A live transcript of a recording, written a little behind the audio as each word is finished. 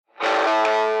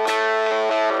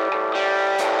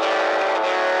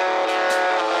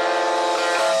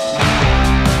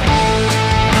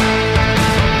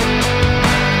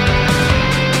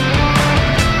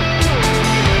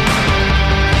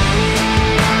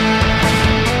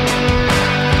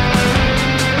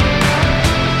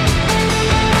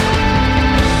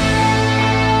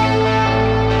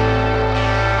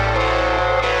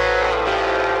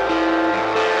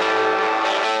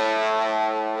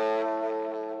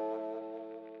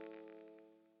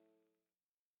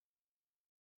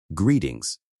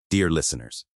Greetings, dear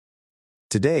listeners.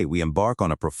 Today we embark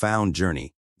on a profound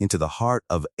journey into the heart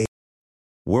of a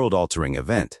world-altering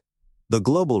event, the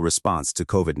global response to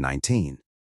COVID-19.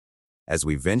 As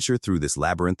we venture through this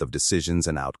labyrinth of decisions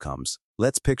and outcomes,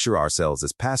 let's picture ourselves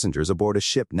as passengers aboard a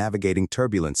ship navigating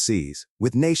turbulent seas,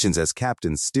 with nations as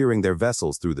captains steering their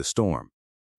vessels through the storm.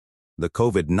 The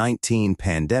COVID-19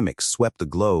 pandemic swept the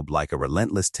globe like a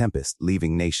relentless tempest,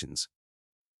 leaving nations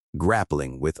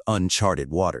grappling with uncharted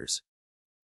waters.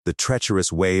 The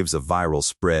treacherous waves of viral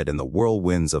spread and the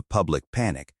whirlwinds of public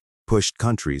panic pushed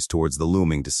countries towards the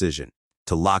looming decision,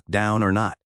 to lock down or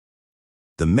not.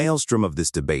 The maelstrom of this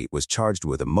debate was charged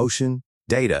with emotion,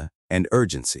 data, and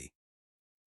urgency.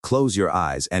 Close your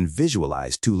eyes and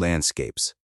visualize two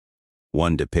landscapes.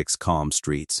 One depicts calm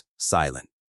streets, silent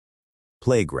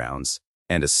playgrounds,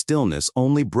 and a stillness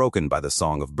only broken by the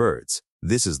song of birds.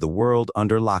 This is the world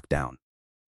under lockdown.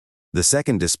 The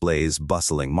second displays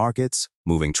bustling markets,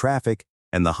 moving traffic,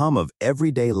 and the hum of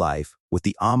everyday life with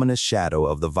the ominous shadow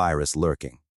of the virus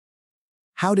lurking.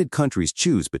 How did countries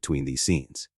choose between these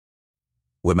scenes?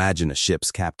 Imagine a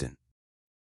ship's captain,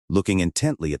 looking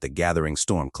intently at the gathering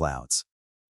storm clouds.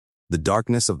 The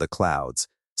darkness of the clouds,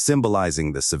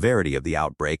 symbolizing the severity of the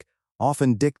outbreak,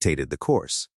 often dictated the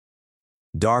course.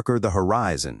 Darker the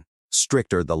horizon,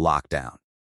 stricter the lockdown.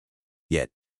 Yet,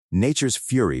 nature's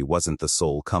fury wasn't the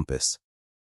sole compass.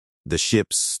 The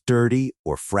ship's sturdy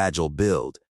or fragile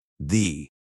build, the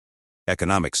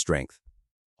economic strength,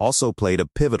 also played a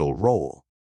pivotal role.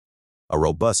 A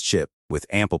robust ship with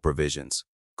ample provisions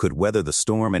could weather the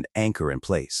storm and anchor in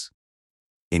place.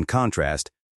 In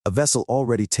contrast, a vessel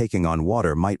already taking on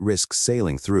water might risk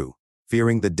sailing through,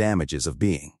 fearing the damages of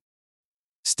being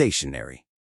stationary.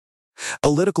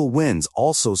 Political winds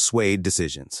also swayed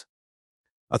decisions.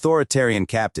 Authoritarian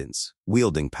captains,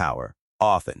 wielding power,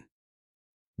 often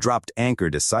dropped anchor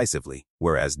decisively,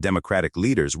 whereas democratic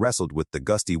leaders wrestled with the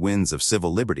gusty winds of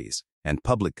civil liberties and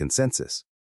public consensus.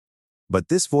 But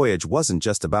this voyage wasn't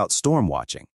just about storm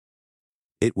watching.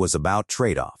 It was about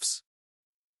trade-offs.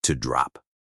 To drop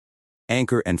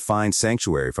anchor and find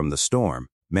sanctuary from the storm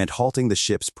meant halting the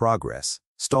ship's progress,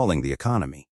 stalling the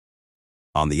economy.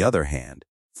 On the other hand,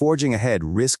 forging ahead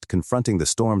risked confronting the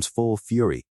storm's full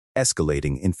fury,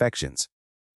 escalating infections.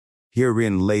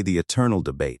 Herein lay the eternal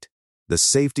debate, the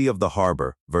safety of the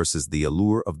harbor versus the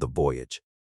allure of the voyage.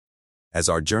 As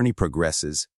our journey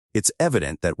progresses, it's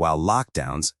evident that while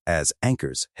lockdowns, as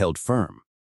anchors, held firm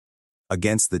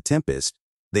against the tempest,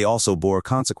 they also bore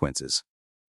consequences.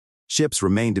 Ships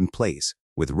remained in place,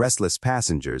 with restless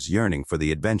passengers yearning for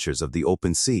the adventures of the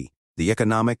open sea, the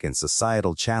economic and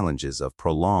societal challenges of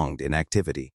prolonged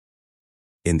inactivity.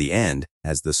 In the end,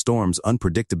 as the storm's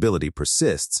unpredictability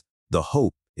persists, the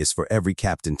hope is for every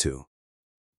captain to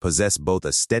possess both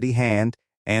a steady hand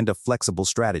and a flexible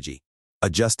strategy,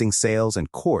 adjusting sails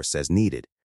and course as needed.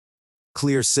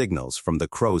 Clear signals from the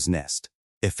crow's nest,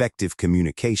 effective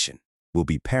communication, will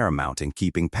be paramount in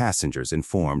keeping passengers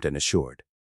informed and assured.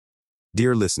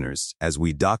 Dear listeners, as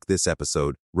we dock this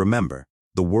episode, remember,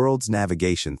 the world's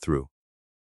navigation through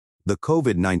the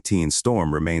COVID-19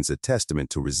 storm remains a testament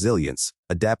to resilience,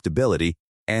 adaptability,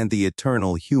 and the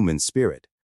eternal human spirit.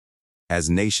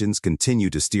 As nations continue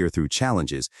to steer through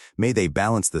challenges, may they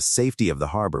balance the safety of the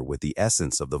harbor with the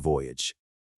essence of the voyage.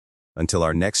 Until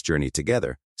our next journey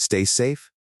together, stay safe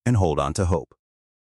and hold on to hope.